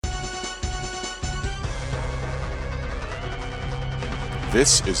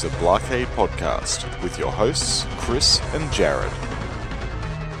This is the Blockade Podcast with your hosts, Chris and Jared.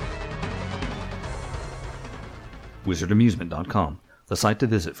 WizardAmusement.com, the site to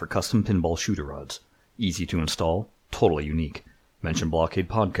visit for custom pinball shooter rods. Easy to install, totally unique. Mention Blockade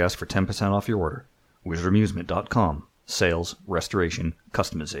Podcast for 10% off your order. WizardAmusement.com, sales, restoration,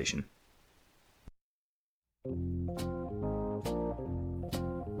 customization.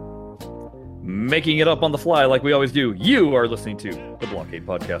 Making it up on the fly like we always do. You are listening to the Blockade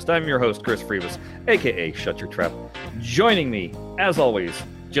Podcast. I'm your host, Chris Freebus, a.k.a. Shut Your Trap. Joining me, as always,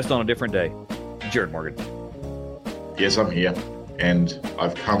 just on a different day, Jared Morgan. Yes, I'm here, and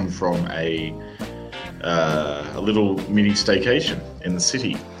I've come from a little mini staycation in the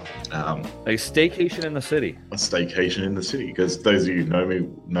city. A staycation in the city? A staycation in the city, because those of you who know me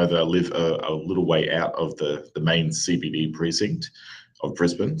know that I live a little way out of the main CBD precinct of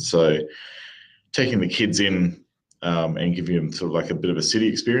Brisbane, so taking the kids in and giving them sort of like a bit of a city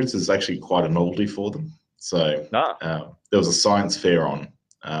experience is actually quite a novelty for them. So there was a science fair on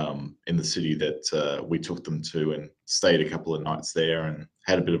in the city that we took them to and stayed a couple of nights there and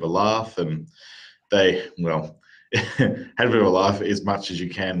had a bit of a laugh. And they, well, had a bit of a laugh as much as you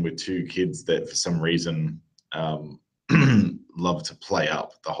can with two kids that for some reason love to play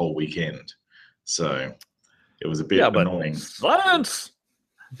up the whole weekend. So it was a bit annoying. Science!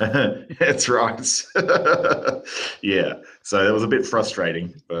 That's right. Yeah, so it was a bit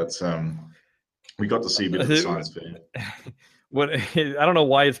frustrating, but we got to see a bit of the science fair. I don't know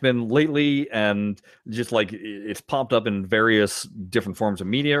why it's been lately, and just like it's popped up in various different forms of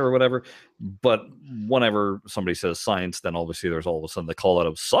media or whatever. But whenever somebody says science, then obviously there's all of a sudden the call out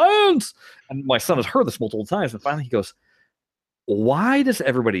of science. And my son has heard this multiple times, and finally he goes, "Why does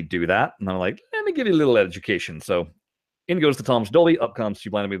everybody do that?" And I'm like, "Let me give you a little education." So in goes the Thomas Dolby, up comes She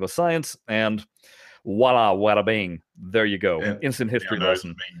Blinded Me with Science, and voila, wada bing. There you go. Yeah, instant history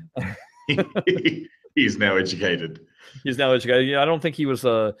lesson. He's now educated. He's now educated. Yeah, I don't think he was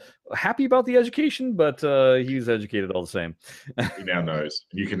happy about the education, but he's educated all the same. He now knows.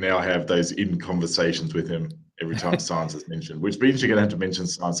 You can now have those in conversations with him every time science is mentioned, which means you're going to have to mention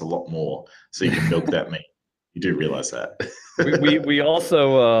science a lot more so you can milk that meat. You do realize that. we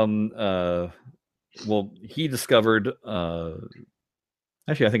also well, he discovered.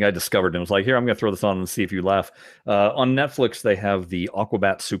 Actually, I think I discovered him. It was like, here, I'm going to throw this on and see if you laugh. On Netflix, they have the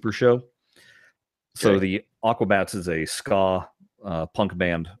Aquabats Super Show. So the Aquabats is a ska punk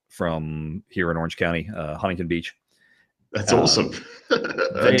band from here in Orange County, Huntington Beach. That's awesome.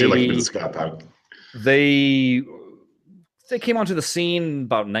 I do like a bit of ska punk. They came onto the scene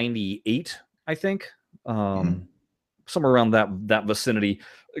about 98, I think. Somewhere around that vicinity,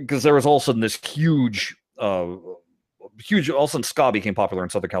 because there was all of a sudden this huge, all of a sudden ska became popular in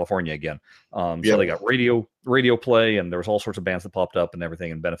Southern California again. So they got radio play, and there was all sorts of bands that popped up and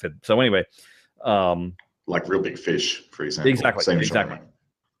everything and benefited. So anyway, like Real Big Fish, for example. Exactly.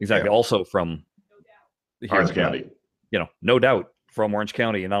 Yeah. Also from Orange County. No doubt from Orange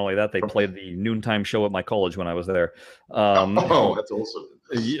County. And not only that, they played the noontime show at my college when I was there. That's awesome.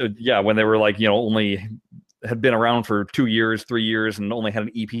 Yeah, when they were like, only had been around for 2 years, 3 years, and only had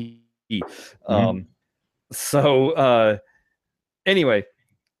an EP. So anyway,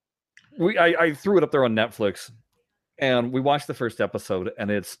 I threw it up there on Netflix, and we watched the first episode, and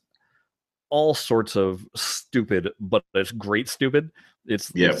it's all sorts of stupid, but it's great stupid.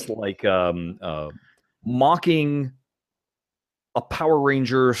 It's like mocking a Power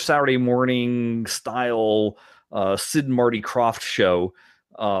Ranger Saturday morning style Sid and Marty Krofft show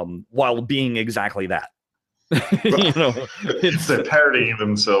while being exactly that. They're parodying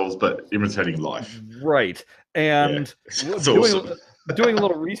themselves but imitating life, right? And doing a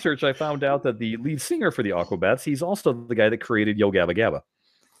little research, I found out that the lead singer for the Aquabats, he's also the guy that created Yo Gabba Gabba.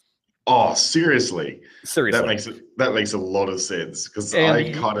 Oh, seriously, that makes a lot of sense, because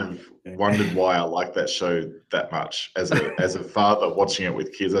I kind of wondered why I like that show that much as a father watching it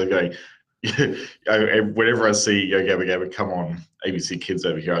with kids. I'm going, whenever I see Yo Gabba Gabba come on ABC Kids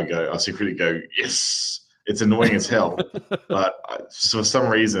over here, I secretly go, yes. It's annoying as hell, but for some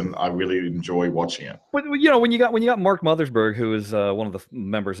reason, I really enjoy watching it. But when you got Mark Mothersbaugh, who is one of the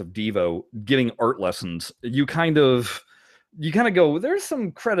members of Devo, giving art lessons, you kind of go, there's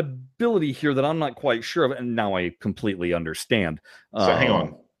some credibility here that I'm not quite sure of, and now I completely understand. So hang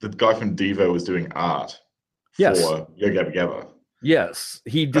on, the guy from Devo was doing art for Yo Gabba Gabba. Yes,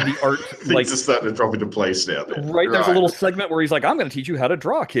 he did the art. Things are starting to drop into place now. Right, there's a little segment where he's like, "I'm going to teach you how to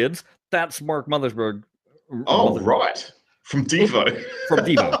draw, kids." That's Mark Mothersbaugh. Oh, right. From Devo. From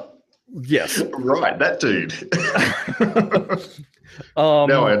Devo. Yes. Right, that dude.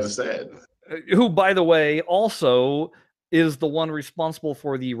 Now I understand. Who, by the way, also is the one responsible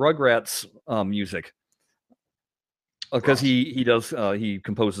for the Rugrats music. Because he does he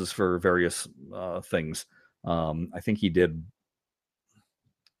composes for various things. I think he did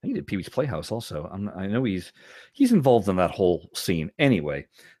Pee-wee's Playhouse also. I know he's involved in that whole scene. Anyway.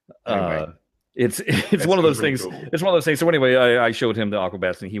 It's one of those things. Cool. It's one of those things. So anyway, I showed him the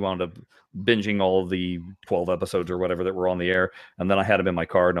Aquabats, and he wound up binging all the 12 episodes or whatever that were on the air. And then I had him in my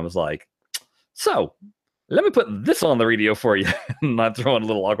car, and I was like, "So, let me put this on the radio for you." And I'm throwing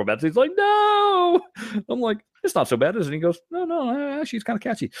little Aquabats. He's like, "No." I'm like, "It's not so bad, is it?" And he goes, "No, actually, it's kind of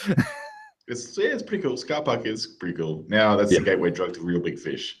catchy." It's pretty cool. Skapark is pretty cool. Now that's the gateway drug to Real Big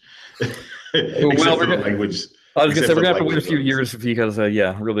Fish. Well, for the language. I was going to say, we're going to have to wait a few years because,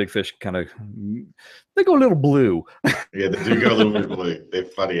 Real Big Fish kind of, they go a little blue. Yeah, they do go a little bit blue. They're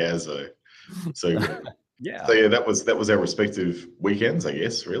funny as though. So, yeah. So, that was our respective weekends, I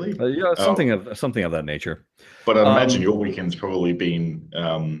guess, really. Something of that nature. But I imagine your weekend's probably been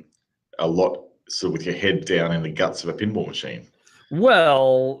a lot sort of with your head down in the guts of a pinball machine.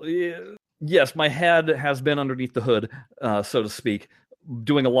 Well, yes, my head has been underneath the hood, so to speak,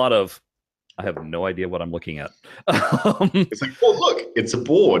 doing a lot of, I have no idea what I'm looking at. It's like, oh, look, it's a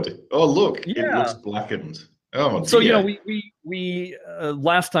board. Oh, look, it looks blackened. Oh, so, we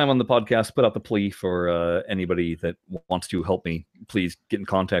last time on the podcast put out the plea for anybody that wants to help me, please get in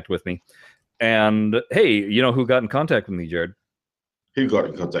contact with me. And, hey, you know who got in contact with me, Jared? Who got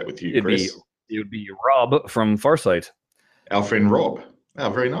in contact with you, Chris? It would be Rob from Farsight. Our friend Rob. Oh,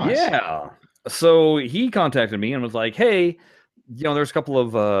 very nice. Yeah. So he contacted me and was like, hey, there's a couple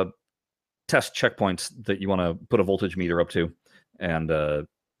of test checkpoints that you want to put a voltage meter up to and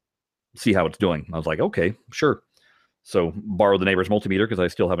see how it's doing. I was like, okay, sure. So borrowed the neighbor's multimeter because I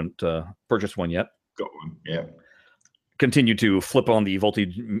still haven't purchased one yet. Got one, yeah. Continue to flip on the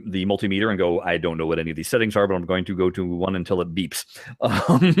multimeter and go, I don't know what any of these settings are, but I'm going to go to one until it beeps. I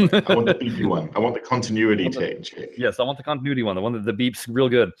want the beepy one. I want the continuity check. Yes, I want the continuity one, the one that beeps real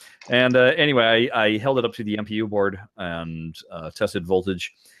good. And anyway, I held it up to the MPU board and tested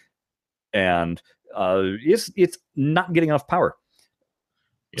voltage. And it's not getting enough power.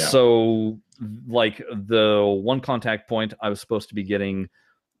 Yeah. So, like the one contact point, I was supposed to be getting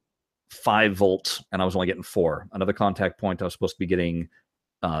 5 volts, and I was only getting 4. Another contact point, I was supposed to be getting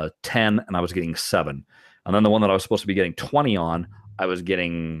 10, and I was getting 7. And then the one that I was supposed to be getting 20 on, I was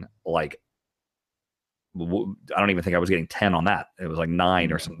getting like, I don't even think I was getting 10 on that. It was like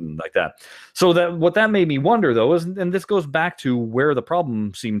 9 or something like that. So that what that made me wonder, though, is, and this goes back to where the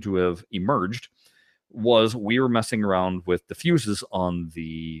problem seemed to have emerged, was we were messing around with the fuses on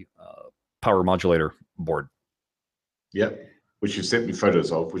the power modulator board. Yep. Which you sent me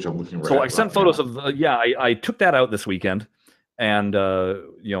photos of, which I'm looking at. So I sent photos of, I took that out this weekend. And,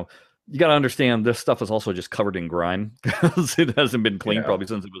 you got to understand this stuff is also just covered in grime because it hasn't been cleaned probably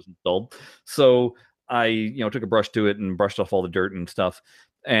since it was installed. So I, took a brush to it and brushed off all the dirt and stuff.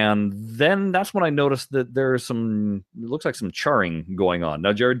 And then that's when I noticed that there's it looks like some charring going on.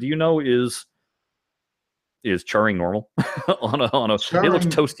 Now, Jared, do you know, is charring normal on a charring, it looks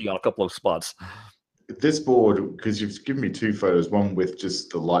toasty on a couple of spots. This board, because you've given me 2 photos, one with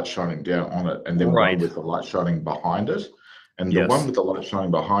just the light shining down on it, and then one with the light shining behind it. And the one with the light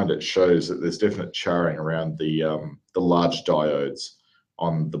shining behind it shows that there's definite charring around the large diodes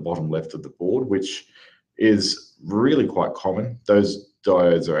on the bottom left of the board, which is really quite common. Those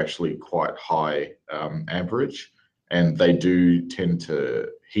diodes are actually quite high amperage, and they do tend to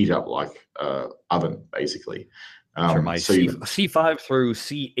heat up like oven, basically. My C5 through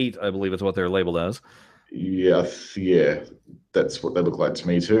C8, I believe is what they're labeled as. Yeah, that's what they look like to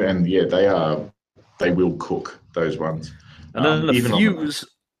me too. And they will cook, those ones. And then the fuse,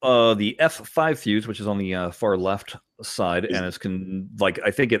 the F5 fuse, which is on the far left side, and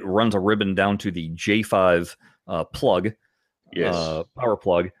I think it runs a ribbon down to the J5 plug, power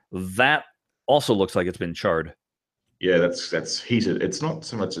plug. That also looks like it's been charred. Yeah, that's heated. It's not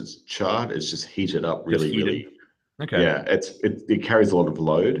so much it's charred; it's just heated up really. Okay. Yeah, it carries a lot of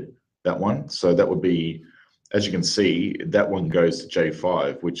load, that one. So that would be, as you can see, that one goes to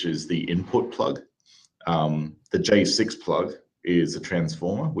J5, which is the input plug. The J6 plug is a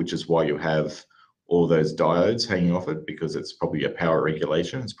transformer, which is why you have all those diodes hanging off it, because it's probably a power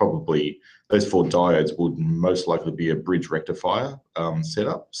regulation. It's probably, those 4 diodes would most likely be a bridge rectifier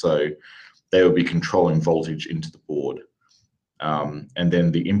setup. So they would be controlling voltage into the board. And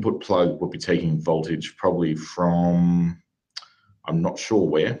then the input plug will be taking voltage probably from, I'm not sure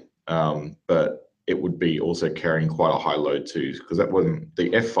where, but it would be also carrying quite a high load too, because that wasn't, the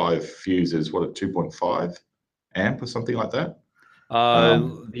F5 fuse is what, a 2.5 amp or something like that?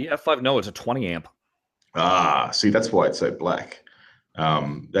 The F5, no, it's a 20 amp. See, that's why it's so black.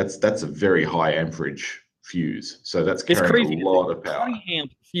 That's a very high amperage fuse, so that's It's carrying a crazy. lot It's of a power. 20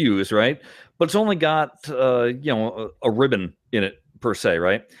 amp fuse, right? But it's only got a ribbon in it per se,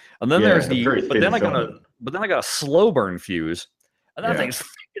 right? And then Yeah, there's a very but thin then I got filament. a slow burn fuse, and that Yeah. thing's thick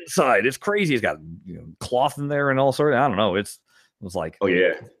inside. It's crazy. It's got cloth in there and all sorts. I don't know. It was like, Oh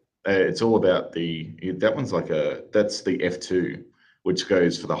yeah, it's all about that one's that's the F2, which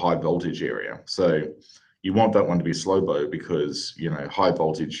goes for the high voltage area. So you want that one to be slow bow because high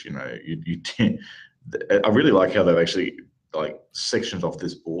voltage. I really like how they've actually like sectioned off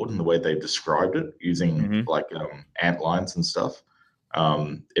this board and the way they've described it using mhm. like ant lines and stuff.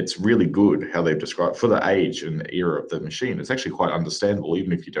 It's really good how they've described for the age and the era of the machine. It's actually quite understandable,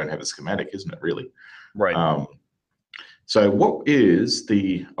 even if you don't have a schematic, isn't it? Really. Right. So what is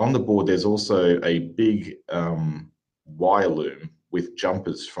on the board, there's also a big wire loom with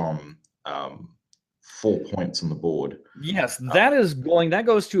jumpers from 4 points on the board. Yes, that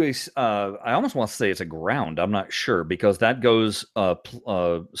goes to I almost want to say it's a ground. I'm not sure because that goes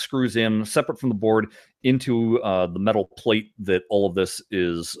screws in separate from the board into the metal plate that all of this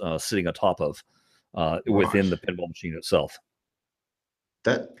is sitting atop of within the pinball machine itself.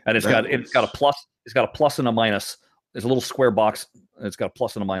 And it's got a plus. It's got a plus and a minus. There's a little square box. And it's got a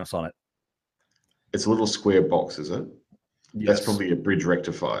plus and a minus on it. It's a little square box, is it? Yes. That's probably a bridge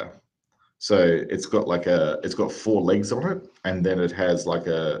rectifier. So it's got 4 legs on it, and then it has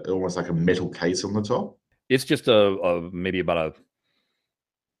almost like a metal case on the top. It's just maybe about a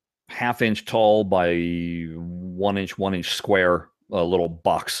half-inch tall by 1 inch square little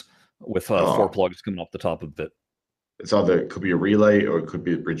box with 4 plugs coming off the top of it. It could be a relay or it could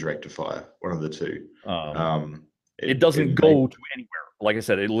be a bridge rectifier, one of the two. It doesn't go to anywhere. Like I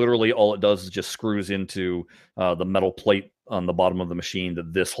said, it literally all it does is just screws into the metal plate on the bottom of the machine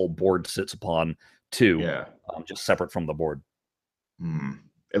that this whole board sits upon too. Just separate from the board.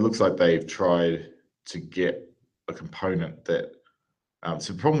 It looks like they've tried to get a component that.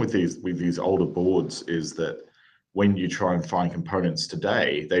 So the problem with these older boards is that when you try and find components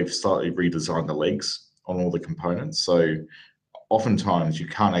today, they've slightly redesigned the legs on all the components. So oftentimes you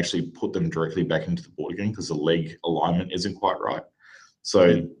can't actually put them directly back into the board again because the leg alignment isn't quite right.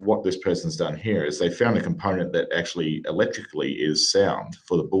 So what this person's done here is they found a component that actually electrically is sound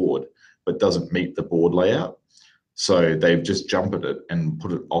for the board, but doesn't meet the board layout. So they've just jumped it and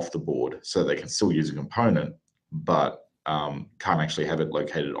put it off the board so they can still use a component, but can't actually have it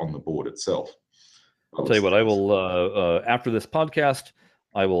located on the board itself. I'll tell you what, I will, after this podcast,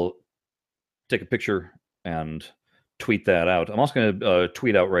 I will take a picture and tweet that out. I'm also going to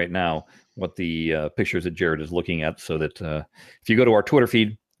tweet out right now what the pictures that Jared is looking at so that if you go to our Twitter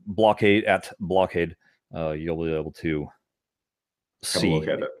feed, Blockade, you'll be able to see. Have a look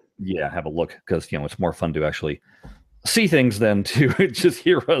at it. Yeah, have a look because, it's more fun to actually see things than to just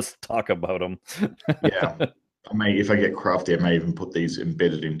hear us talk about them. Yeah. If I get crafty, I may even put these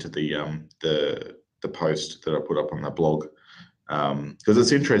embedded into the post that I put up on the blog. Because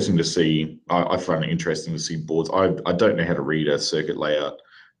it's interesting to see. I find it interesting to see boards. I don't know how to read a circuit layout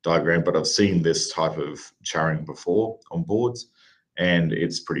diagram, but I've seen this type of charring before on boards, and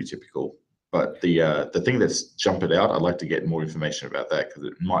it's pretty typical. But the thing that's jumped it out, I'd like to get more information about that because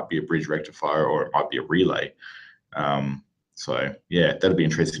it might be a bridge rectifier or it might be a relay. So yeah, that'd be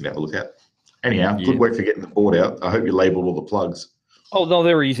interesting to have a look at. Anyhow, good work for getting the board out. I hope you labeled all the plugs. Oh no,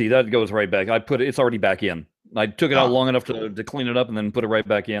 they were easy. That goes right back. It's already back in. I took it out long enough to clean it up and then put it right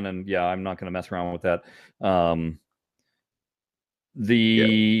back in. And yeah, I'm not going to mess around with that. I'm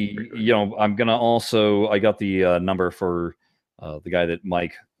going to also, I got the number for the guy that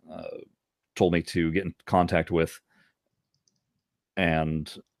Mike told me to get in contact with.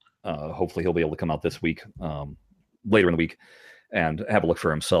 And hopefully he'll be able to come out this week, later in the week, and have a look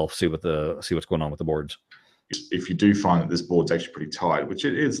for himself, see what's going on with the boards. If you do find that this board's actually pretty tight, which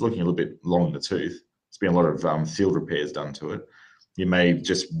it is looking a little bit long in the tooth, there's been a lot of field repairs done to it. You may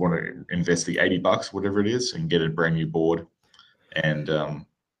just want to invest the $80, whatever it is, and get a brand new board. And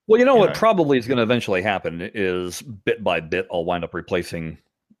what probably is going to eventually happen is bit by bit, I'll wind up replacing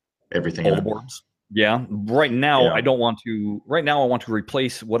everything, all the boards. Yeah. Right now, I don't want to. Right now, I want to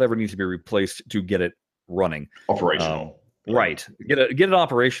replace whatever needs to be replaced to get it running, operational. Right. Get it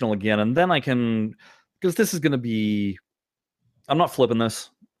operational again, and then I can, because this is going to be. I'm not flipping this.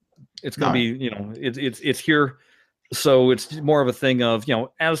 It's going to be, it's here. So it's more of a thing of,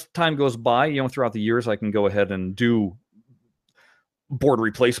 as time goes by, throughout the years, I can go ahead and do board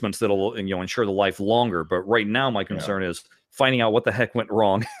replacements that'll, ensure the life longer. But right now, my concern is finding out what the heck went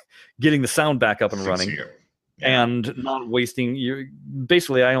wrong, getting the sound back up and running. and not wasting you.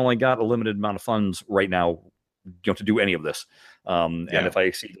 Basically, I only got a limited amount of funds right now, to do any of this. And if I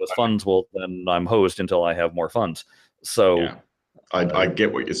exceed those funds, well, then I'm hosed until I have more funds. So I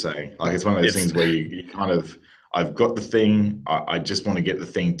get what you're saying. Like, it's one of those things where you kind of, I've got the thing, I just want to get the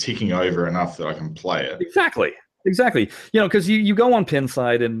thing ticking over enough that I can play it. Exactly. Because you go on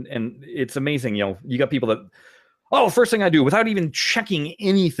Pinside and it's amazing. You got people that, first thing I do without even checking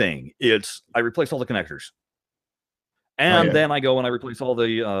anything, it's I replace all the connectors. And then I go and I replace all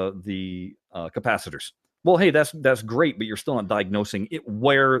the capacitors. Well, hey, that's great, but you're still not diagnosing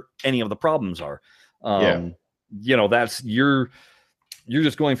where any of the problems are. That's you're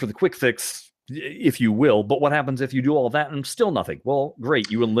just going for the quick fix, if you will. But what happens if you do all that and still nothing? Well,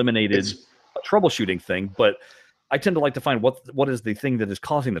 great, you eliminated a troubleshooting thing, but I tend to like to find what is the thing that is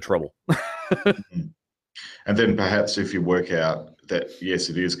causing the trouble. And then perhaps if you work out that, yes,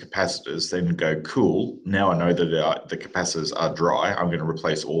 it is capacitors, then go, cool, now I know that the capacitors are dry, I'm going to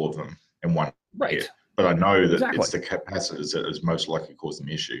replace all of them in one hit. But I know that it's the capacitors that is most likely causing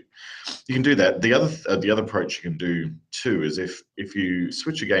the issue. You can do that. The other approach you can do too is if you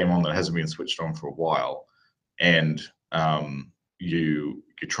switch a game on that hasn't been switched on for a while, and you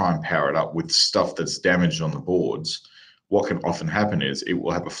try and power it up with stuff that's damaged on the boards, what can often happen is it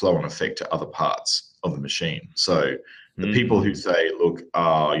will have a flow-on effect to other parts of the machine. So the people who say, look,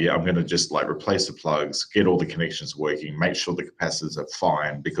 I'm going to just like replace the plugs, get all the connections working, make sure the capacitors are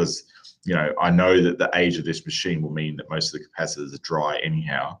fine, because I know that the age of this machine will mean that most of the capacitors are dry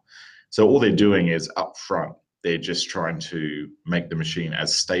anyhow. So all they're doing is up front, they're just trying to make the machine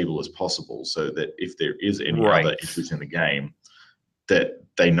as stable as possible, so that if there is any other issues in the game, that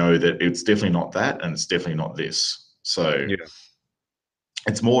they know that it's definitely not that and it's definitely not this. So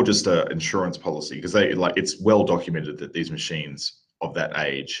it's more just an insurance policy, because it's well documented that these machines of that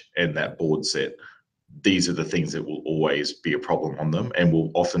age and that board set, these are the things that will always be a problem on them and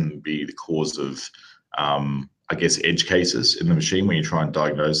will often be the cause of, edge cases in the machine when you try and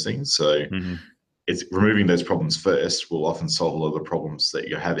diagnose things. So it's removing those problems first will often solve a lot of the problems that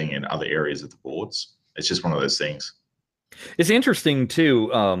you're having in other areas of the boards. It's just one of those things. It's interesting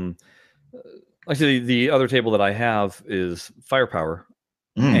too. Actually, the other table that I have is Firepower,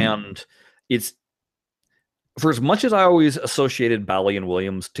 and it's, for as much as I always associated Bally and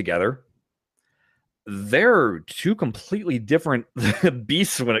Williams together, they're two completely different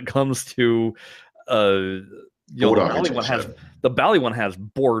beasts when it comes to the Bally one has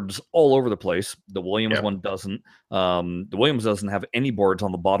boards all over the place. The Williams one doesn't. The Williams doesn't have any boards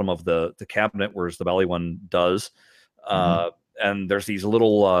on the bottom of the cabinet, whereas the Bally one does. And there's these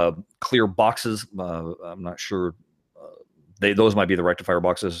little clear boxes. I'm not sure. Those might be the rectifier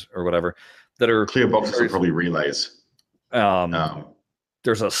boxes or whatever. That are clear boxes are probably relays.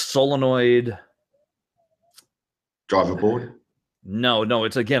 There's a solenoid driver board. No,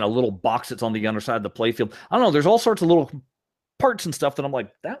 it's again a little box that's on the underside of the playfield. I don't know. There's all sorts of little parts and stuff that I'm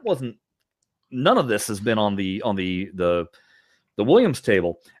like, none of this has been on the Williams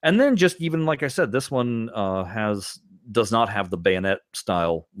table. And then just even like I said, this one does not have the bayonet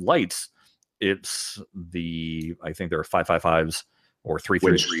style lights. It's I think there are 555s or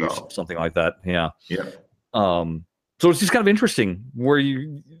 333s, something like that. Yeah. So it's just kind of interesting where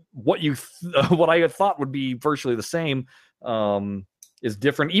what I had thought would be virtually the same is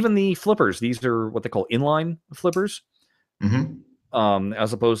different. Even the flippers, these are what they call inline flippers,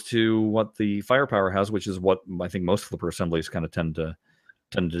 as opposed to what the Firepower has, which is what I think most flipper assemblies kind of tend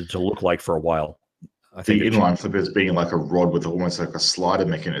to look like for a while. I think the inline flippers being like a rod with almost like a slider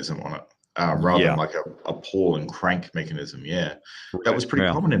mechanism on it, rather than like a pull and crank mechanism. That was pretty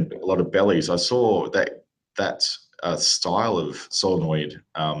common in a lot of bellies. I saw that style of solenoid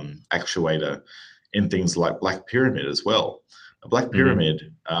actuator in things like Black Pyramid as well. A Black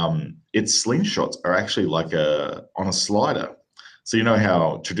Pyramid, its slingshots are actually like on a slider. So you know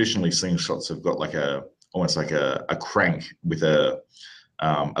how traditionally slingshots have got almost like a crank with a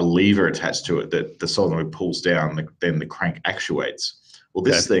lever attached to it that the solenoid pulls down, then the crank actuates. Well,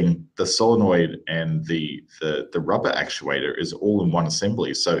 this thing, the solenoid and the rubber actuator is all in one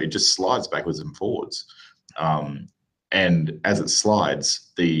assembly, so it just slides backwards and forwards. And as it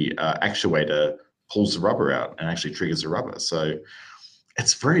slides, the actuator pulls the rubber out and actually triggers the rubber. So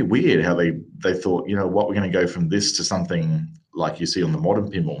it's very weird how they thought, what, we're going to go from this to something like you see on the modern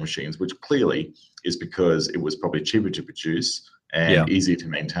pinball machines, which clearly is because it was probably cheaper to produce and easier to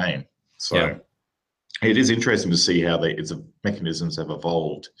maintain. So it is interesting to see how its mechanisms have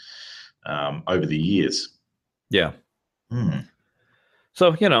evolved over the years. Yeah.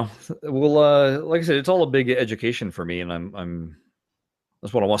 So we'll like I said, it's all a big education for me, and I'm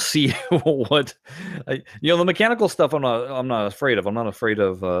That's what I want to see. The mechanical stuff I'm not afraid of. I'm not afraid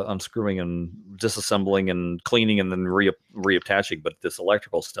of unscrewing and disassembling and cleaning and then reattaching. But this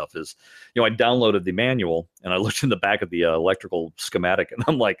electrical stuff is, I downloaded the manual and I looked in the back of the electrical schematic and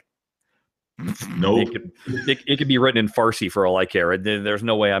I'm like, nope. It could be written in Farsi for all I care. There's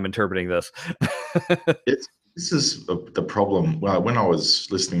no way I'm interpreting this. This is the problem. Well, when I was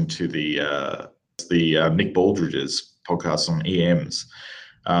listening to the Nick Baldridge's podcast on EMs,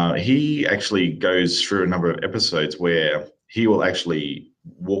 he actually goes through a number of episodes where he will actually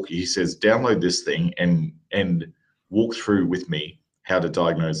he says, download this thing and walk through with me how to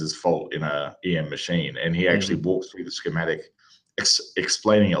diagnose this fault in a EM machine. And he actually walks through the schematic,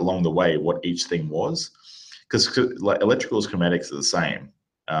 explaining along the way what each thing was. Because like electrical schematics are the same,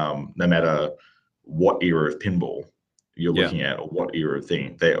 no matter what era of pinball you're looking at or what era of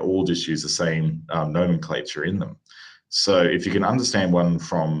thing. They all just use the same nomenclature in them. So if you can understand one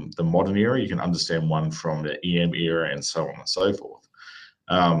from the modern era, you can understand one from the EM era and so on and so forth.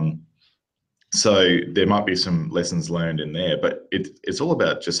 So there might be some lessons learned in there, but it's all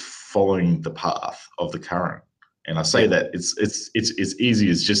about just following the path of the current. And I say that it's easy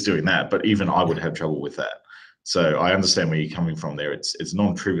as just doing that, but even I would have trouble with that. So I understand where you're coming from there. It's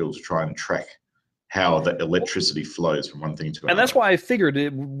non-trivial to try and track how the electricity flows from one thing to another. And that's why I figured,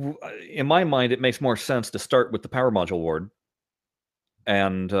 in my mind, it makes more sense to start with the power module ward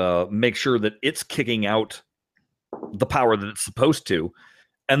and make sure that it's kicking out the power that it's supposed to,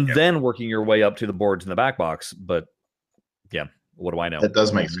 and then working your way up to the boards in the back box. But yeah, what do I know? That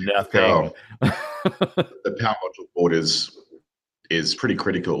does make sense. Nothing. The power module board is pretty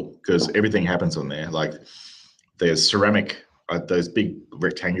critical because everything happens on there. Like there's ceramic, those big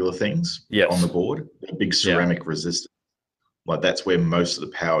rectangular things on the board, a big ceramic resistor. Like that's where most of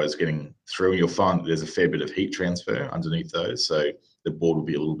the power is getting through. You'll find there's a fair bit of heat transfer underneath those, so the board will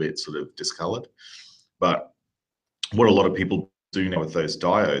be a little bit sort of discolored. But what a lot of people do now with those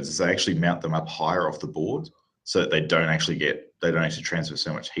diodes is they actually mount them up higher off the board so that they don't actually transfer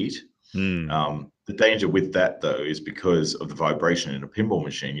so much heat. The danger with that though is because of the vibration in a pinball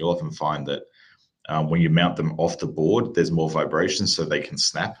machine. You'll often find that when you mount them off the board, there's more vibration, so they can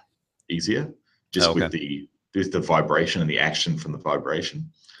snap easier with the vibration and the action from the vibration.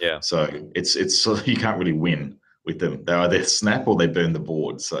 Yeah. So it's so you can't really win with them. They either snap or they burn the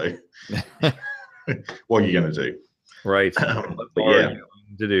board. So what are you going to do? Right. What are you going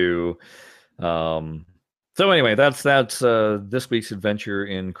to do? So anyway, that's this week's adventure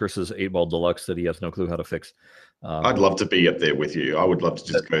in Chris's 8-Ball Deluxe that he has no clue how to fix. I'd love to be up there with you. I would love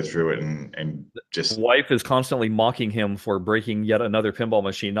to just go through it and just. Wife is constantly mocking him for breaking yet another pinball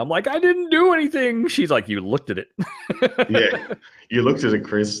machine. I'm like, I didn't do anything. She's like, you looked at it. Yeah, you looked at it,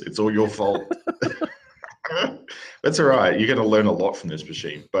 Chris. It's all your fault. That's all right. You're going to learn a lot from this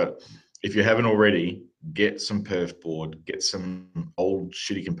machine. But if you haven't already, get some perf board, get some old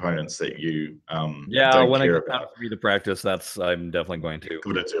shitty components that you don't when care I get about. for you to practice, I'm definitely going to. You've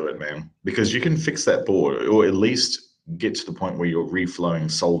got to do it, man, because you can fix that board, or at least get to the point where you're reflowing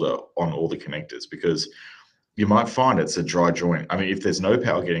solder on all the connectors, because you might find it's a dry joint. I mean, if there's no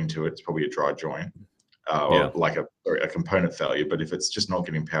power getting to it, it's probably a dry joint, or like a component failure. But if it's just not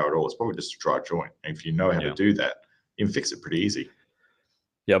getting power at all, it's probably just a dry joint. And if you know how to do that, you can fix it pretty easy.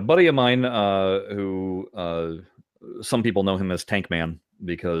 Yeah, a buddy of mine who some people know him as Tank Man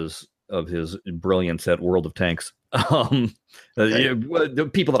because of his brilliance at World of Tanks.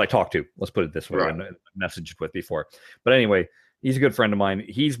 The people that I talk to, let's put it this way, and messaged with before. But anyway, he's a good friend of mine.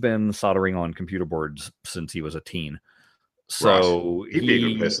 He's been soldering on computer boards since he was a teen. So he'd be a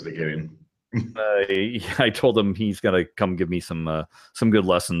good person to get in. I told him he's got to come give me some good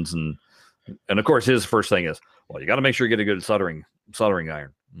lessons, and of course his first thing is, well, you got to make sure you get a good soldering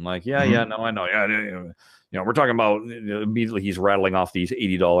iron. I'm like, no, I know. We're talking about immediately he's rattling off these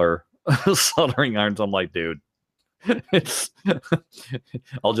 $80 soldering irons. I'm like, dude,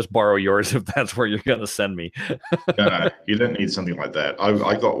 I'll just borrow yours if that's where you're gonna send me. No, you don't need something like that.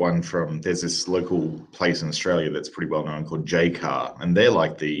 I got one from, there's this local place in Australia that's pretty well known called J-Car, and they're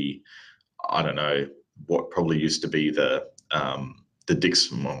like I don't know what probably used to be the Dick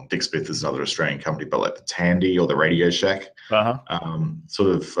Smith is another Australian company, but like the Tandy or the Radio Shack sort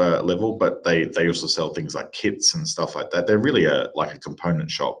of level. But they also sell things like kits and stuff like that. They're really like a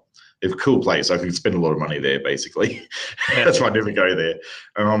component shop. They're a cool place. I could spend a lot of money there, basically. That's why I never go there.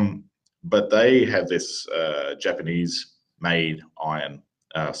 But they have this Japanese-made iron,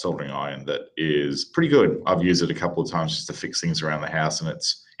 soldering iron that is pretty good. I've used it a couple of times just to fix things around the house, and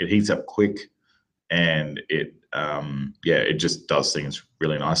it heats up quick, and it just does things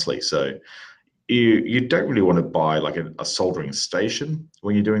really nicely. So you don't really want to buy like a soldering station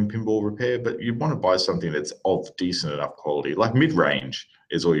when you're doing pinball repair, but you want to buy something that's of decent enough quality. Like mid-range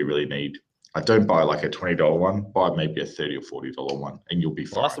is all you really need. I don't buy like a $20 one. Buy maybe a $30 or $40 one, and you'll be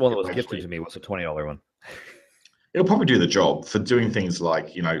fine. Well, that's the one that was gifted to me. Was a $20 one. It'll probably do the job for doing things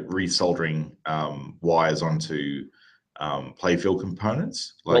like resoldering wires onto playfield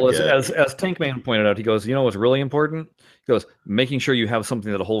components. Like, well, as Tankman pointed out, he goes, you know what's really important? He goes, making sure you have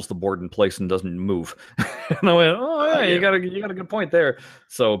something that holds the board in place and doesn't move. And I went, oh yeah, you got a good point there.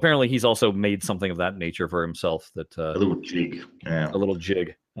 So apparently he's also made something of that nature for himself. That a little jig, yeah, a little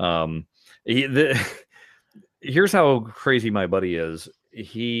jig. Here's how crazy my buddy is.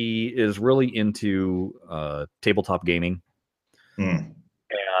 He is really into tabletop gaming,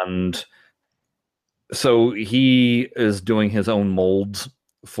 and so he is doing his own molds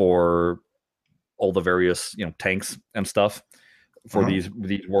for all the various tanks and stuff for these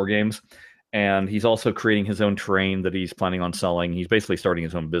war games, and he's also creating his own terrain that he's planning on selling. He's basically starting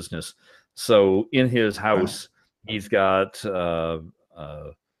his own business. So in his house, he's got a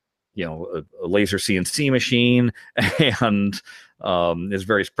laser CNC machine and his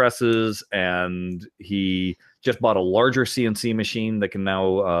various presses, and he just bought a larger CNC machine that can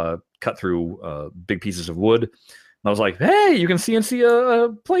now cut through big pieces of wood. And I was like, hey, you can CNC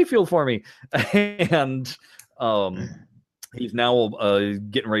a playfield for me. And he's now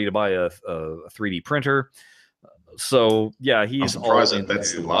getting ready to buy a 3D printer. So yeah, he's I'm surprised that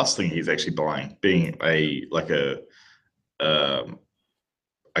that's the last thing he's actually buying, being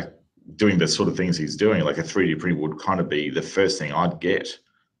doing the sort of things he's doing. Like a 3D print would kind of be the first thing I'd get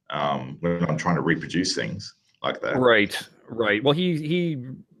when I'm trying to reproduce things like that. Right. Well, he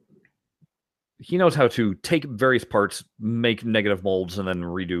knows how to take various parts, make negative molds, and then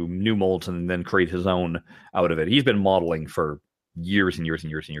redo new molds, and then create his own out of it. He's been modeling for years and years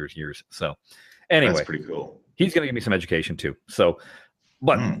and years and years and years. So anyway, that's pretty cool. He's going to give me some education too. So,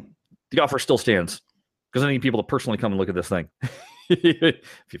 but the offer still stands because I need people to personally come and look at this thing. If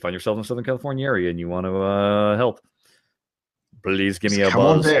you find yourself in the Southern California area and you want to help, please give me a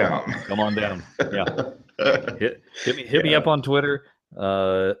buzz. Come on down. Yeah. Hit me up on Twitter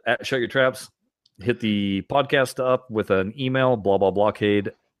at Shut Your Traps. Hit the podcast up with an email,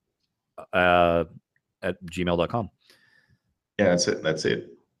 blockade at gmail.com. Yeah, that's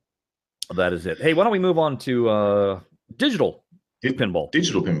it. That is it. Hey, why don't we move on to digital pinball?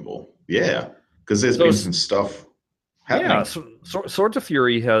 Digital pinball, yeah. Because there's been some stuff happening. Yeah, Swords of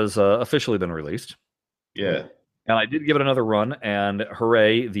Fury has officially been released. Yeah. And I did give it another run, and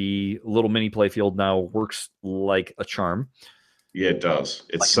hooray, the little mini playfield now works like a charm. Yeah, it does.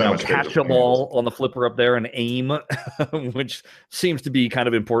 It's like so much better. Catch a ball on the flipper up there and aim, which seems to be kind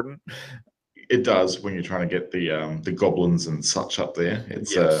of important. It does when you're trying to get the goblins and such up there.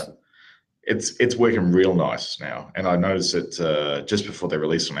 It's working real nice now. And I noticed that just before they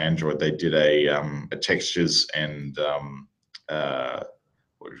released on Android, they did a textures and what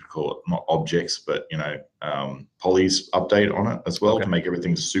do you call it? Not objects, but polys update on it as well to make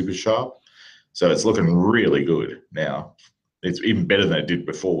everything super sharp. So it's looking really good now. It's even better than it did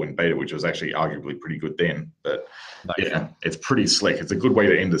before when beta, which was actually arguably pretty good then. But yeah, it's pretty slick. It's a good way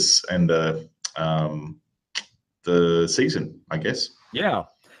to end the season, I guess. Yeah.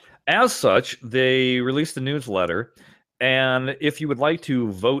 As such, they released the newsletter, and if you would like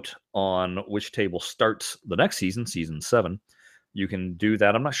to vote on which table starts the next season, season 7, you can do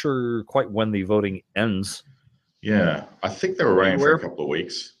that. I'm not sure quite when the voting ends. Yeah, I think they were running for a couple of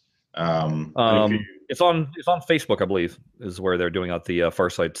weeks. It's on Facebook, I believe, is where they're doing out the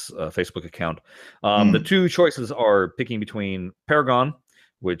Farsight's Facebook account. The two choices are picking between Paragon,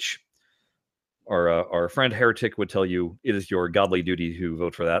 which our friend Heretic would tell you it is your godly duty to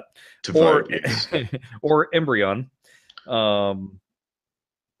vote for that, or Embryon,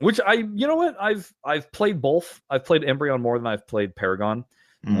 which I've played both. I've played Embryon more than I've played Paragon.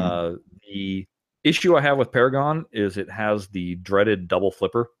 The issue I have with Paragon is it has the dreaded double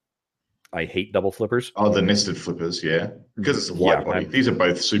flipper. I hate double flippers. Oh, the nested flippers, yeah, because it's a wide body. These are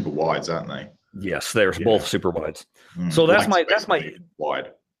both super wides, aren't they? Yes, they're both super wides. So that's my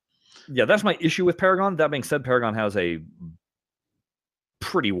wide. Yeah, that's my issue with Paragon. That being said, Paragon has a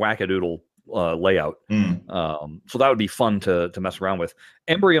pretty wackadoodle layout. So that would be fun to mess around with.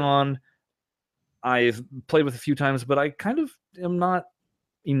 Embryon, I've played with a few times, but I kind of am not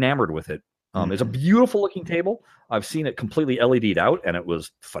enamored with it. It's a beautiful looking table. I've seen it completely LED'd out, and it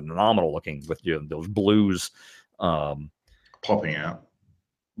was phenomenal looking with those blues popping out.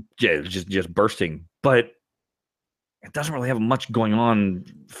 Yeah, just bursting. But it doesn't really have much going on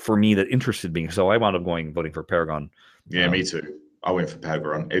for me that interested me. So I wound up voting for Paragon. Yeah, me too. I went for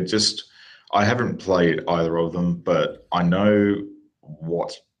Paragon. I haven't played either of them, but I know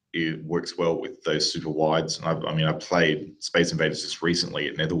what it works well with those super wides. And I played Space Invaders just recently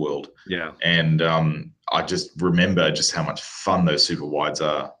at Netherworld, Yeah. and I just remember just how much fun those super wides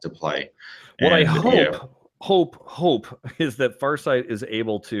are to play. What I And, hope is that Farsight is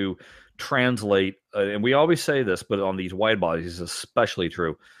able to translate, and we always say this, but on these wide bodies is especially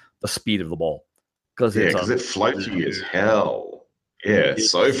true, the speed of the ball. Because it floaty as hell. Yeah,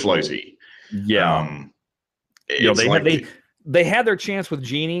 it's so floaty. Yeah. It's they had their chance with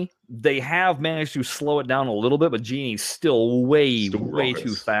Genie. They have managed to slow it down a little bit, but Genie's still way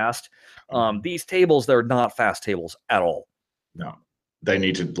too fast. These tables, they're not fast tables at all. No, they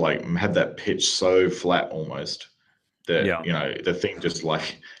need to like have that pitch so flat almost that the thing just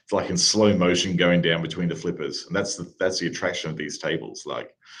like it's like in slow motion going down between the flippers, and that's the attraction of these tables.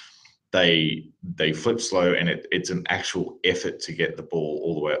 Like they flip slow, and it's an actual effort to get the ball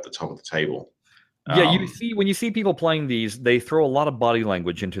all the way up the top of the table. Yeah, when you see people playing these, they throw a lot of body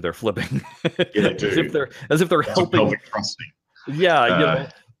language into their flipping. Yeah, they do. as if they're helping. Yeah,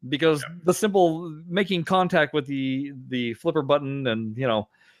 because yeah. the simple making contact with the flipper button, and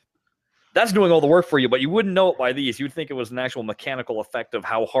that's doing all the work for you. But you wouldn't know it by these. You'd think it was an actual mechanical effect of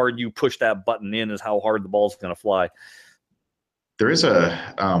how hard you push that button in is how hard the ball's going to fly. There is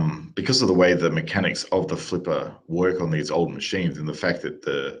because of the way the mechanics of the flipper work on these old machines, and the fact that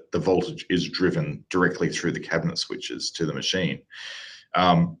the voltage is driven directly through the cabinet switches to the machine,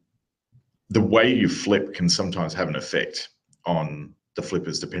 the way you flip can sometimes have an effect on the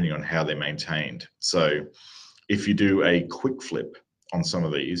flippers depending on how they're maintained. So if you do a quick flip on some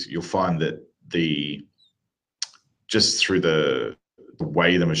of these, you'll find that just through the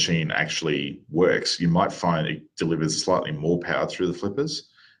way the machine actually works, you might find it delivers slightly more power through the flippers.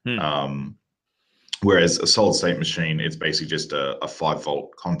 Whereas a solid state machine, it's basically just a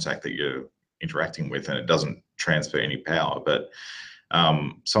 5-volt contact that you're interacting with, and it doesn't transfer any power. But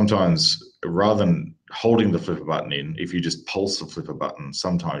sometimes, rather than holding the flipper button in, if you just pulse the flipper button,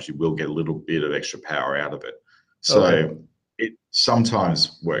 sometimes you will get a little bit of extra power out of it. So it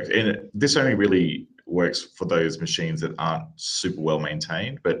sometimes works. And this only really works for those machines that aren't super well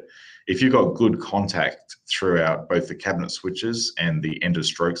maintained. But if you've got good contact throughout both the cabinet switches and the end of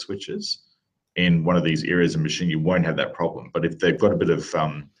stroke switches in one of these areas of the machine, you won't have that problem. But if they've got a bit of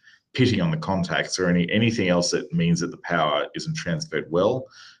pitting on the contacts or anything else that means that the power isn't transferred well,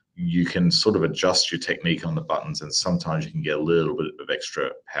 you can sort of adjust your technique on the buttons, and sometimes you can get a little bit of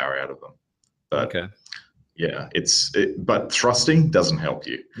extra power out of them. But yeah, but thrusting doesn't help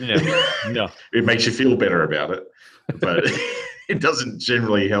you. Yeah. It makes you feel better about it, but it doesn't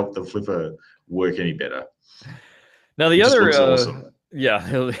generally help the flipper work any better. Now the other, awesome.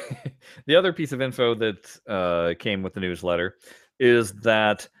 the other piece of info that came with the newsletter is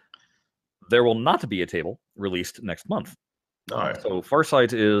that there will not be a table released next month. No. So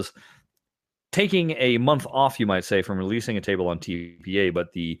Farsight is taking a month off, you might say, from releasing a table on TPA,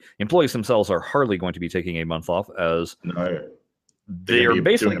 but the employees themselves are hardly going to be taking a month off, as they are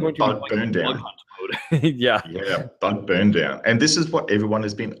basically going to be burn down mode. Yeah, bug burn down. And this is what everyone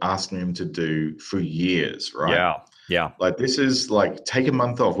has been asking them to do for years, right? Yeah. Like, this is like, take a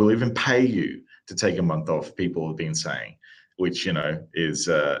month off. We'll even pay you to take a month off, people have been saying, which is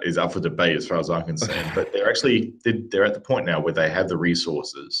up for debate as far as I'm concerned. But they're at the point now where they have the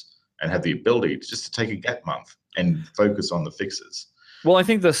resources and have the ability just to take a gap month and focus on the fixes. Well, I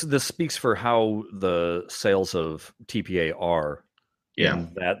think this speaks for how the sales of TPA are,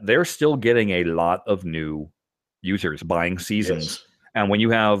 in that they're still getting a lot of new users buying seasons. Yes. And when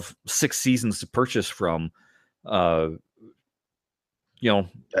you have 6 seasons to purchase from, that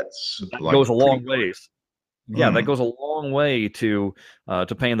goes a long ways. Yeah, that goes a long way to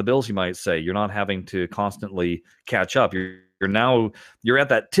paying the bills, you might say. You're not having to constantly catch up. You're at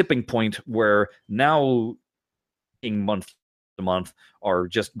that tipping point where now month to month are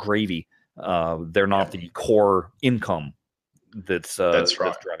just gravy. They're not the core income that's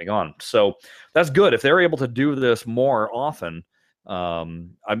driving on. So that's good. If they're able to do this more often,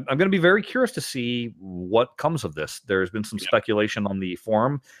 I'm going to be very curious to see what comes of this. There's been some speculation on the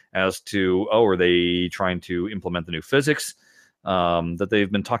forum as to, are they trying to implement the new physics that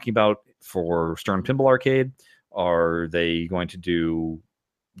they've been talking about for Stern Pinball Arcade? Are they going to do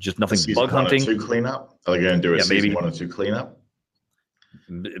just nothing bug hunting? 1 or 2 cleanup? Are they going to do a season 1 or 2 cleanup?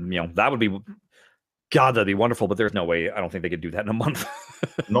 That would be, God, that'd be wonderful. But there's no way. I don't think they could do that in a month.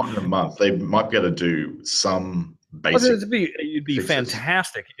 Not in a month. They might be able to do some basic. It'd be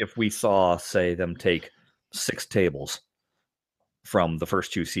fantastic if we saw, say, them take 6 tables from the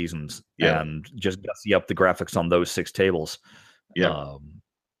first 2 seasons and just gussy up the graphics on those 6 tables. Yeah.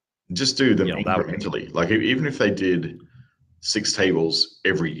 Just do them that would, incrementally. Like even if they did 6 tables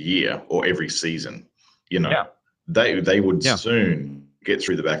every year or every season, they would soon get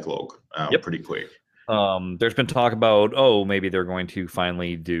through the backlog pretty quick. There's been talk about, maybe they're going to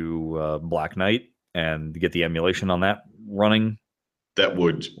finally do Black Knight and get the emulation on that running. That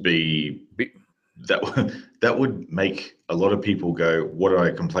would be that would make a lot of people go, what do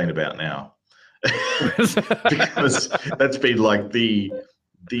I complain about now? Because that's been like the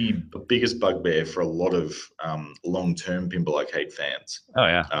biggest bugbear for a lot of long-term Pinball Arcade fans. Oh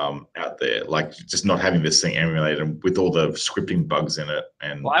yeah, out there, like just not having this thing emulated with all the scripting bugs in it.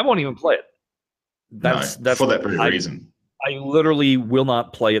 And I won't even play it. That's for that very reason. I literally will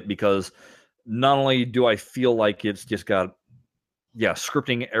not play it because not only do I feel like it's just got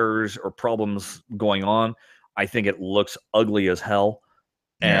scripting errors or problems going on, I think it looks ugly as hell,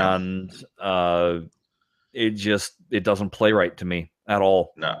 and it doesn't play right to me at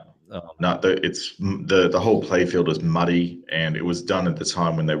all. No. It's the whole playfield is muddy, and it was done at the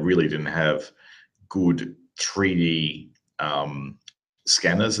time when they really didn't have good 3D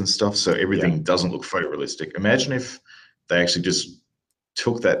scanners and stuff, so everything doesn't look photorealistic. Imagine if they actually just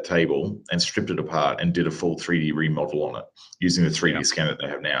took that table and stripped it apart and did a full 3D remodel on it using the 3D scanner they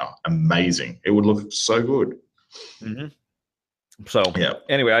have now. Amazing. It would look so good. Mm-hmm. So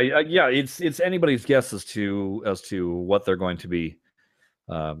anyway, it's anybody's guess as to what they're going to be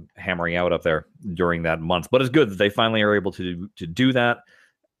hammering out up there during that month. But it's good that they finally are able to do that.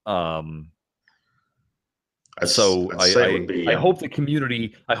 I hope the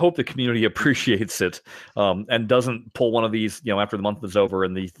community appreciates it and doesn't pull one of these, after the month is over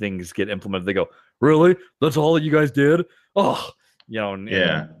and these things get implemented, they go, really? That's all that you guys did? Oh,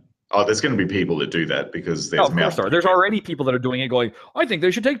 Oh, there's going to be people that do that because there's there's already people that are doing it going, I think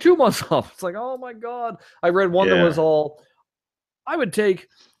they should take 2 months off. It's like, oh my God. I read one that was I would take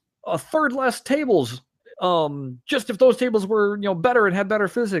a third less tables just if those tables were, better and had better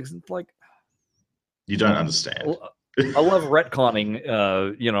physics. It's like, you don't understand. I love retconning,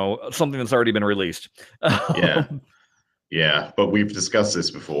 something that's already been released. Yeah, but we've discussed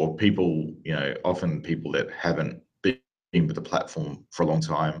this before. People, often people that haven't been with the platform for a long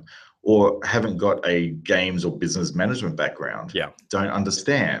time or haven't got a games or business management background, don't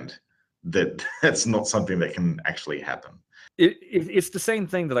understand that that's not something that can actually happen. It's the same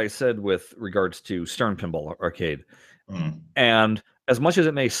thing that I said with regards to Stern Pinball Arcade. And as much as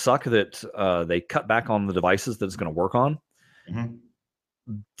it may suck that they cut back on the devices that it's going to work on,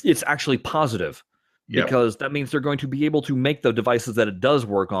 it's actually positive because that means they're going to be able to make the devices that it does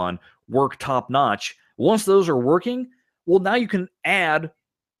work on work top notch. Once those are working, well, now you can add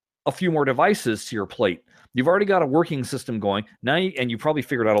a few more devices to your plate. You've already got a working system going now, and you probably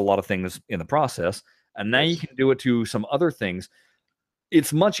figured out a lot of things in the process, and now you can do it to some other things.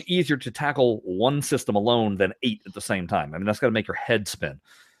 It's much easier to tackle one system alone than 8 at the same time. I mean, that's got to make your head spin.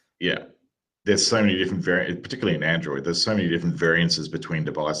 Yeah. There's so many different variants, particularly in Android, there's so many different variances between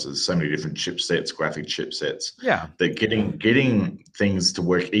devices, so many different chipsets, graphic chipsets. Yeah. That getting things to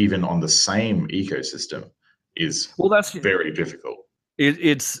work even on the same ecosystem is very difficult.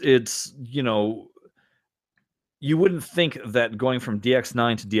 It's you wouldn't think that going from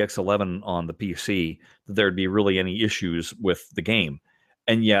DX9 to DX11 on the PC, that there'd be really any issues with the game.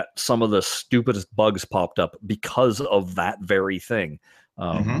 And yet some of the stupidest bugs popped up because of that very thing.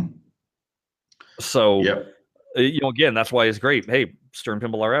 So, again, that's why it's great. Hey, Stern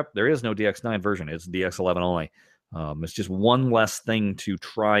Pinball RF, there is no DX9 version. It's DX11 only. It's just one less thing to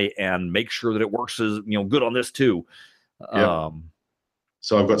try and make sure that it works as good on this too.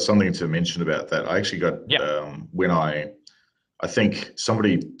 So I've got something to mention about that. I actually got when I think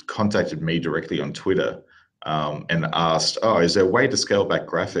somebody contacted me directly on Twitter and asked, is there a way to scale back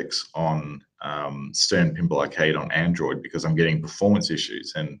graphics on Stern Pinball Arcade on Android because I'm getting performance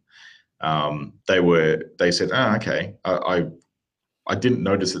issues? And they said, okay. I didn't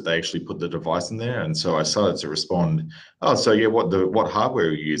notice that they actually put the device in there, and so I started to respond, what hardware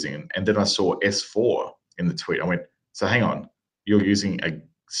are you using? And then I saw S4 in the tweet. I went, so hang on, you're using a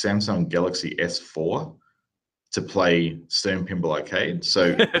Samsung Galaxy S4 to play Stern Pinball Arcade?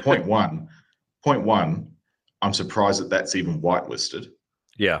 So point one, I'm surprised that that's even whitelisted.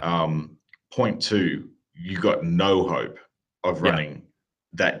 Point two, you got no hope of running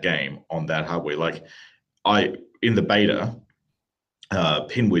that game on that hardware. Like in the beta,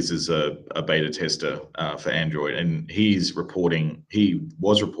 Pinwiz is a beta tester for Android, and he was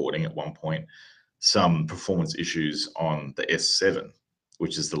reporting at one point some performance issues on the S7,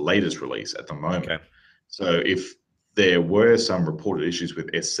 which is the latest release at the moment. Okay. So if there were some reported issues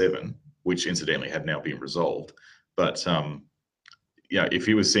with S7, which incidentally have now been resolved, but if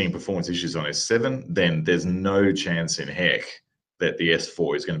he was seeing performance issues on S7, then there's no chance in heck that the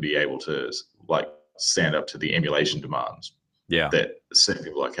S4 is going to be able to like stand up to the emulation demands. Yeah. That some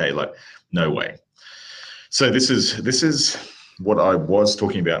people are like, hey, like, no way. So this is what I was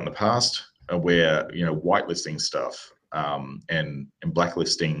talking about in the past, where whitelisting stuff and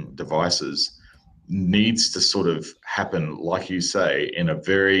blacklisting devices needs to sort of happen, like you say, in a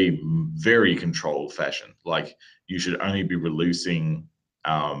very, very controlled fashion. Like, you should only be releasing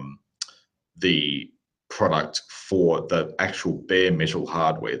the product for the actual bare metal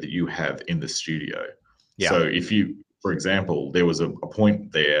hardware that you have in the studio. Yeah. So if you, for example, there was a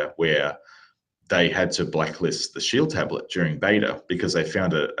point there where they had to blacklist the Shield tablet during beta because they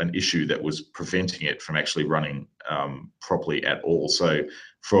found an issue that was preventing it from actually running properly at all. So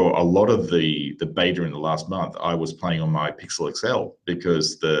for a lot of the beta in the last month, I was playing on my Pixel XL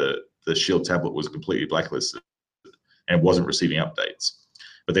because the Shield tablet was completely blacklisted and wasn't receiving updates.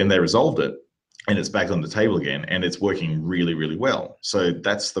 But then they resolved it, and it's back on the table again, and it's working really, really well. So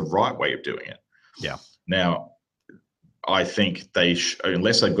that's the right way of doing it. Yeah. Now, I think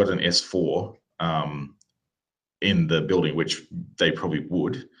unless they've got an S4 in the building, which they probably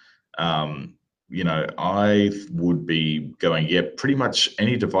would, I would be going, pretty much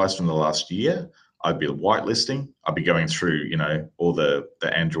any device from the last year, I'd be whitelisting. I'd be going through, all the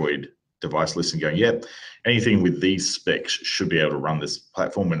Android device listing, going, anything with these specs should be able to run this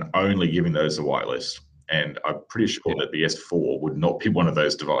platform, and only giving those a whitelist. And I'm pretty sure that the S4 would not be one of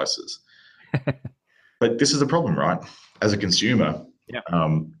those devices. But this is the problem, right? As a consumer,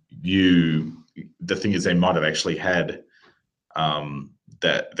 the thing is, they might have actually had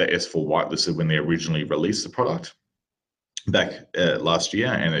that S4 whitelisted when they originally released the product back last year,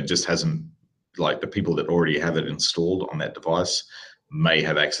 and it just hasn't, like, the people that already have it installed on that device may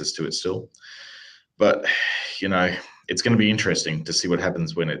have access to it still. But it's going to be interesting to see what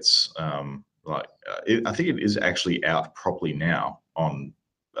happens when it's I think it is actually out properly now on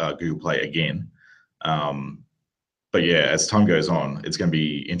Google Play again. But as time goes on, it's going to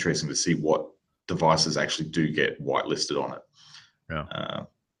be interesting to see what devices actually do get whitelisted on it. Yeah.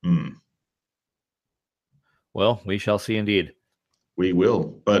 Well, we shall see indeed. We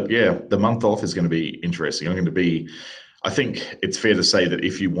will. But the month off is going to be interesting. I think it's fair to say that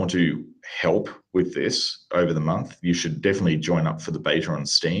if you want to help with this over the month, you should definitely join up for the beta on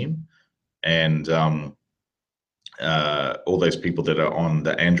Steam. And all those people that are on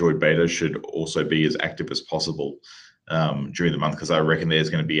the Android beta should also be as active as possible during the month, because I reckon there's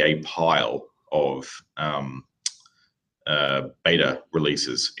going to be a pile of beta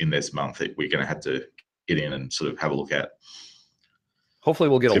releases in this month that we're going to have to get in and sort of have a look at. Hopefully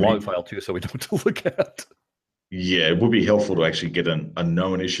we'll get a log file too, so we don't have to look at. Yeah, it would be helpful to actually get a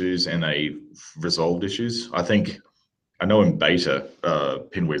known issues and a resolved issues. I know in beta,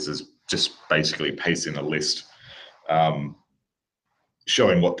 Pinwiz is just basically pasting a list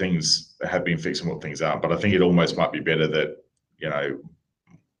showing what things have been fixed and what things aren't. But I think it almost might be better that,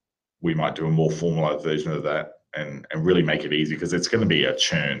 we might do a more formalized version of that and really make it easy, because it's going to be a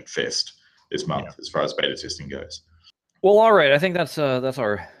churn fest this month as far as beta testing goes. Well, all right. I think that's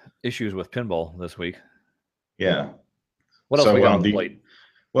our issues with pinball this week. Yeah. What else we got on the plate?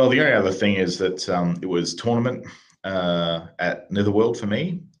 Well, the only other thing is that it was tournament at Netherworld for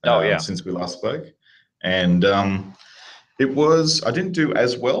me. Since we last spoke. And I didn't do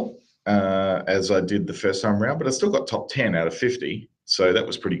as well as I did the first time around, but I still got top 10 out of 50. So that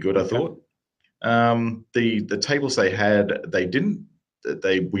was pretty good, I thought. The tables they had,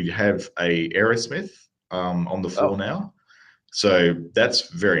 we have a Aerosmith on the floor now. So that's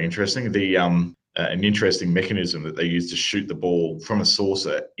very interesting. An interesting mechanism that they use to shoot the ball from a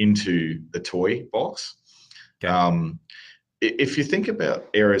saucer into the toy box. Okay. If you think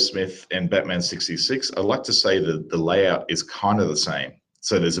about Aerosmith and Batman 66, I'd like to say that the layout is kind of the same.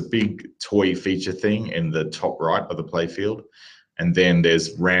 So there's a big toy feature thing in the top right of the playfield, and then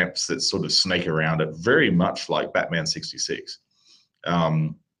there's ramps that sort of snake around it, very much like Batman 66,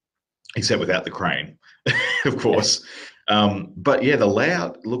 except without the crane, of course. But the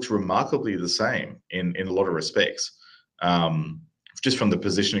layout looks remarkably the same in a lot of respects, just from the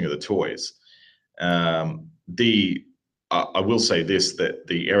positioning of the toys. I will say this, that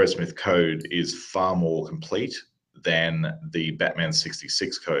the Aerosmith code is far more complete than the Batman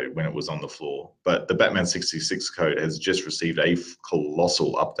 66 code when it was on the floor. But the Batman 66 code has just received a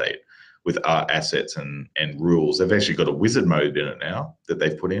colossal update with art assets and rules. They've actually got a wizard mode in it now that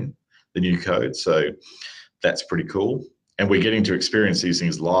they've put in, the new code. So that's pretty cool. And we're getting to experience these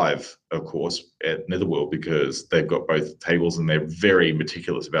things live, of course, at Netherworld, because they've got both tables and they're very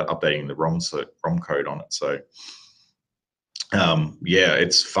meticulous about updating the ROM code on it. So Yeah,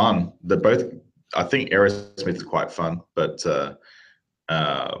 it's fun. They're both. I think Aerosmith is quite fun, but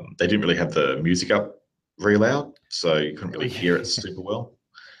they didn't really have the music up very loud, so you couldn't really hear it super well.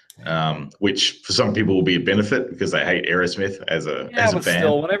 Which for some people will be a benefit because they hate Aerosmith as a but band.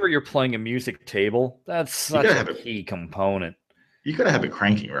 still, whenever you're playing a music table, that's such a key component. You got to have it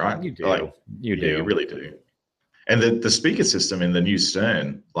cranking, right? You do. Like, you do. You really do. And the speaker system in the new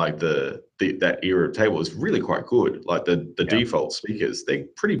Stern, like that era of table, is really quite good. Like the default speakers, they're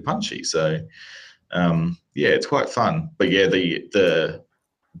pretty punchy. So it's quite fun. But yeah, the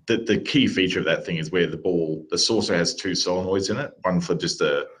key feature of that thing is where the saucer has two solenoids in it, one for just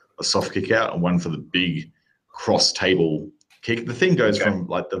a soft kick out and one for the big cross table kick. The thing goes from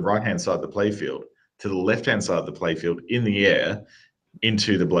like the right hand side of the playfield to the left hand side of the playfield in the air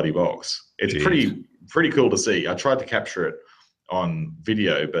into the bloody box. It's pretty cool to see. I tried to capture it on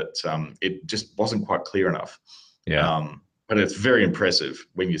video, but it just wasn't quite clear enough. But it's very impressive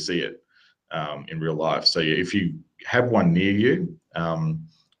when you see it in real life. So if you have one near you, go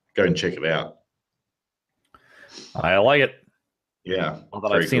and check it out. I like it. Yeah, not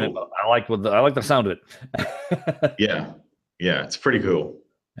that I've seen it, but I like the sound of it. yeah, it's pretty cool.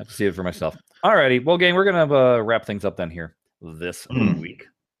 I have to see it for myself. Alrighty, well, gang, we're gonna wrap things up then here this week.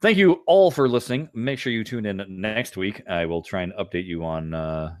 Thank you all for listening. Make sure you tune in next week. I will try and update you on.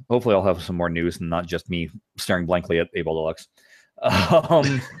 Hopefully, I'll have some more news and not just me staring blankly at Able Deluxe.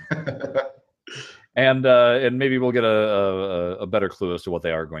 And maybe we'll get a better clue as to what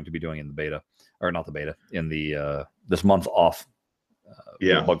they are going to be doing in the beta, or not the beta, in the this month off.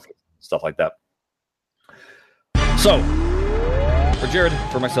 Bug stuff like that. So, for Jared,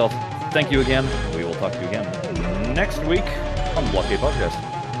 for myself, thank you again. We will talk to you again next week on the Blockade Podcast.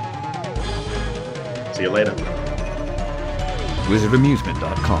 See you later.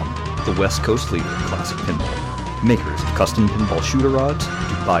 WizardAmusement.com, the West Coast leader in classic pinball. Makers of custom pinball shooter rods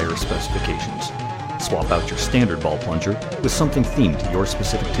to buyer specifications. Swap out your standard ball plunger with something themed to your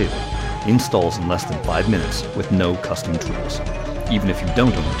specific table. Installs in less than 5 minutes with no custom tools. Even if you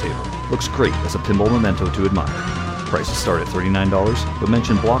don't own a table, looks great as a pinball memento to admire. Prices start at $39, but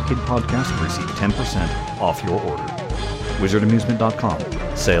mention Blockade Podcast to receive 10% off your order.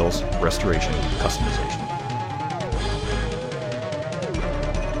 WizardAmusement.com. Sales, restoration, customization.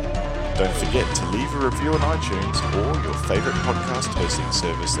 Don't forget to leave a review on iTunes or your favorite podcast hosting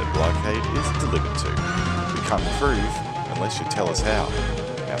service that Blockade is delivered to. We can't improve unless you tell us how.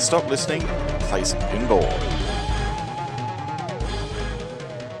 Now stop listening and play some pinball.